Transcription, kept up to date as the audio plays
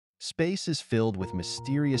Space is filled with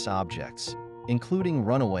mysterious objects, including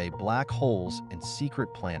runaway black holes and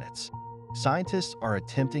secret planets. Scientists are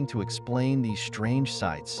attempting to explain these strange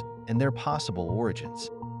sights and their possible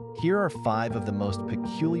origins. Here are 5 of the most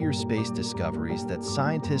peculiar space discoveries that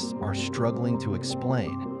scientists are struggling to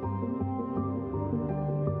explain.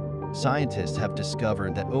 Scientists have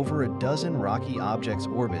discovered that over a dozen rocky objects'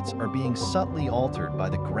 orbits are being subtly altered by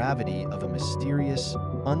the gravity of a mysterious,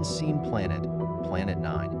 unseen planet, Planet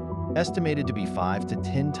 9. Estimated to be 5 to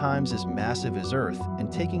 10 times as massive as Earth and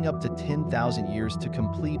taking up to 10,000 years to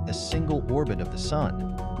complete a single orbit of the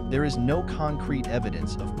Sun. There is no concrete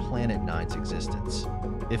evidence of Planet 9's existence.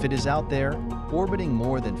 If it is out there, orbiting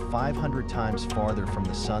more than 500 times farther from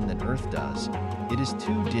the Sun than Earth does, it is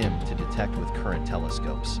too dim to detect with current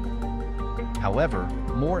telescopes. However,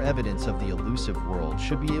 more evidence of the elusive world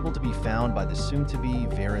should be able to be found by the soon-to-be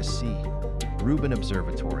Vera C. Rubin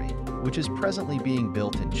Observatory, which is presently being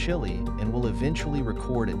built in Chile and will eventually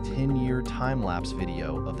record a 10-year time-lapse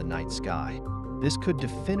video of the night sky. This could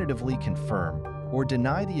definitively confirm or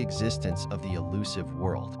deny the existence of the elusive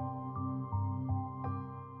world.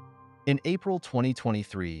 In April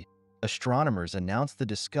 2023, astronomers announced the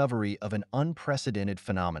discovery of an unprecedented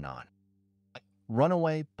phenomenon.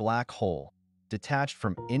 Runaway black hole, detached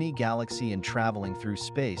from any galaxy and traveling through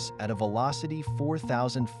space at a velocity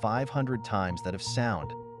 4,500 times that of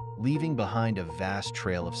sound, leaving behind a vast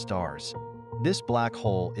trail of stars. This black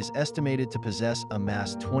hole is estimated to possess a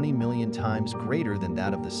mass 20 million times greater than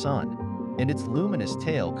that of the Sun, and its luminous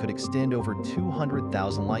tail could extend over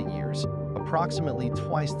 200,000 light-years, approximately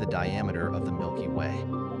twice the diameter of the Milky Way.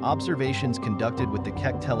 Observations conducted with the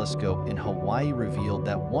Keck telescope in Hawaii revealed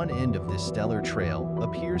that one end of this stellar trail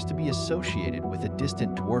appears to be associated with a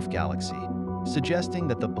distant dwarf galaxy, suggesting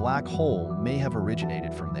that the black hole may have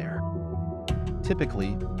originated from there.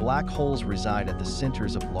 Typically, black holes reside at the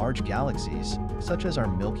centers of large galaxies, such as our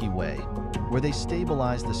Milky Way, where they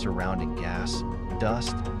stabilize the surrounding gas,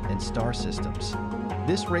 dust, and star systems.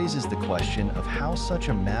 This raises the question of how such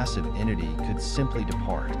a massive entity could simply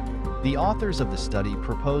depart. The authors of the study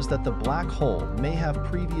propose that the black hole may have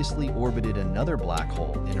previously orbited another black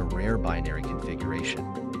hole in a rare binary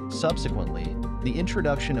configuration. Subsequently, the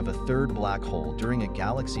introduction of a third black hole during a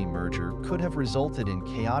galaxy merger could have resulted in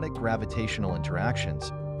chaotic gravitational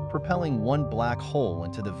interactions, propelling one black hole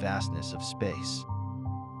into the vastness of space.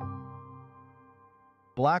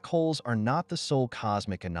 Black holes are not the sole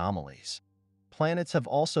cosmic anomalies. Planets have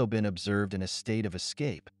also been observed in a state of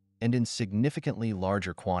escape, and in significantly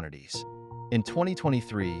larger quantities. In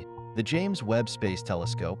 2023, the James Webb Space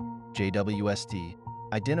Telescope, JSWT,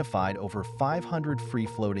 identified over 500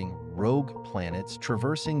 free-floating rogue planets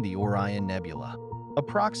traversing the Orion Nebula.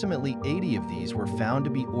 Approximately 80 of these were found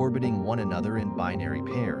to be orbiting one another in binary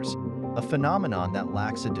pairs, a phenomenon that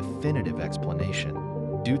lacks a definitive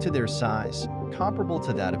explanation. Due to their size, comparable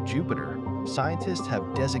to that of Jupiter, scientists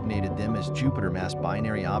have designated them as Jupiter-mass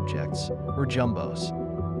binary objects, or jumbos.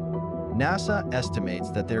 NASA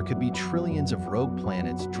estimates that there could be trillions of rogue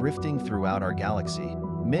planets drifting throughout our galaxy,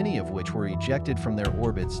 many of which were ejected from their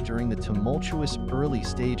orbits during the tumultuous early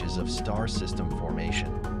stages of star system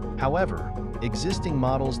formation. However, existing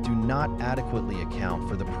models do not adequately account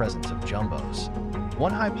for the presence of jumbos.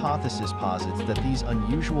 One hypothesis posits that these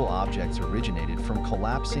unusual objects originated from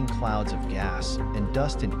collapsing clouds of gas and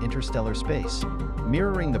dust in interstellar space,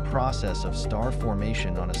 mirroring the process of star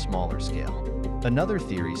formation on a smaller scale. Another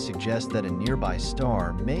theory suggests that a nearby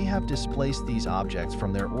star may have displaced these objects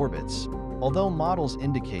from their orbits, although models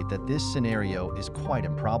indicate that this scenario is quite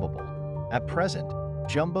improbable. At present,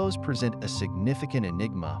 jumbos present a significant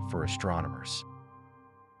enigma for astronomers.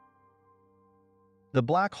 The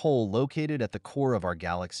black hole located at the core of our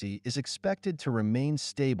galaxy is expected to remain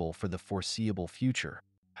stable for the foreseeable future.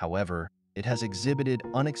 However, it has exhibited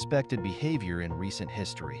unexpected behavior in recent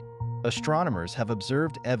history. Astronomers have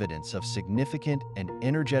observed evidence of significant and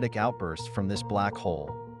energetic outbursts from this black hole,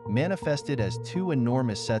 manifested as 2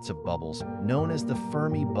 enormous sets of bubbles known as the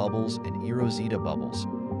Fermi bubbles and JSWT bubbles,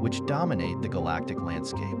 which dominate the galactic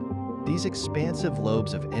landscape. These expansive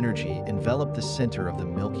lobes of energy envelop the center of the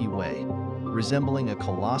Milky Way, resembling a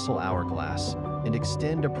colossal hourglass, and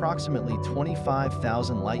extend approximately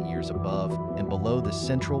 25,000 light-years above and below the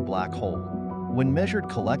central black hole. When measured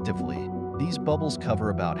collectively, these bubbles cover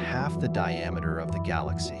about half the diameter of the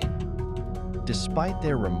galaxy. Despite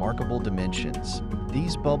their remarkable dimensions,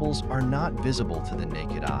 these bubbles are not visible to the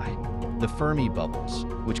naked eye. The Fermi bubbles,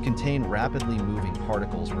 which contain rapidly moving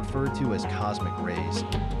particles referred to as cosmic rays,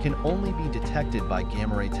 can only be detected by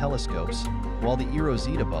gamma-ray telescopes, while the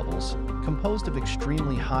JSWT bubbles, composed of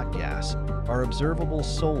extremely hot gas, are observable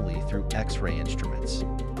solely through X-ray instruments.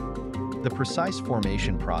 The precise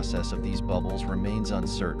formation process of these bubbles remains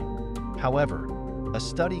uncertain. However, a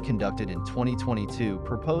study conducted in 2022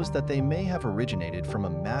 proposed that they may have originated from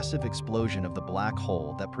a massive explosion of the black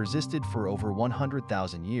hole that persisted for over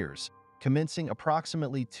 100,000 years, commencing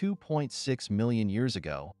approximately 2.6 million years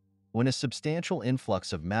ago, when a substantial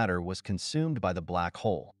influx of matter was consumed by the black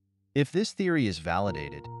hole. If this theory is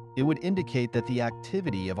validated, it would indicate that the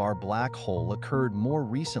activity of our black hole occurred more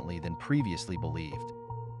recently than previously believed.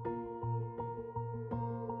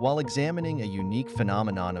 While examining a unique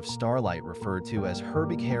phenomenon of starlight referred to as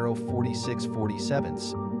Herbig-Haro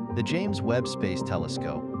 4647, the James Webb Space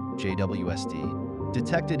Telescope, JWST,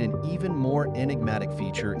 detected an even more enigmatic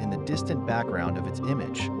feature in the distant background of its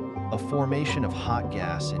image, a formation of hot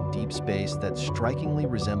gas in deep space that strikingly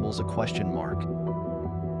resembles a question mark.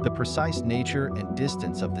 The precise nature and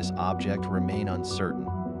distance of this object remain uncertain.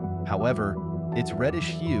 However, its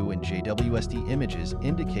reddish hue in JWST images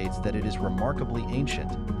indicates that it is remarkably ancient,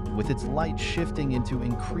 with its light shifting into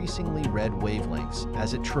increasingly red wavelengths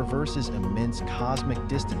as it traverses immense cosmic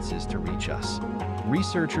distances to reach us.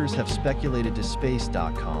 Researchers have speculated to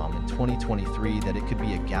Space.com in 2023 that it could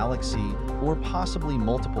be a galaxy or possibly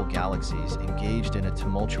multiple galaxies engaged in a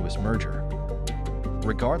tumultuous merger.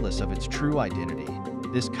 Regardless of its true identity,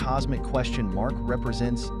 this cosmic question mark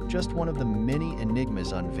represents just one of the many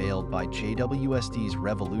enigmas unveiled by JWST's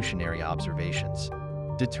revolutionary observations.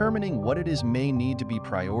 Determining what it is may need to be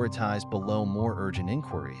prioritized below more urgent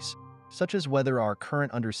inquiries, such as whether our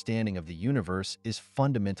current understanding of the universe is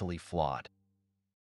fundamentally flawed.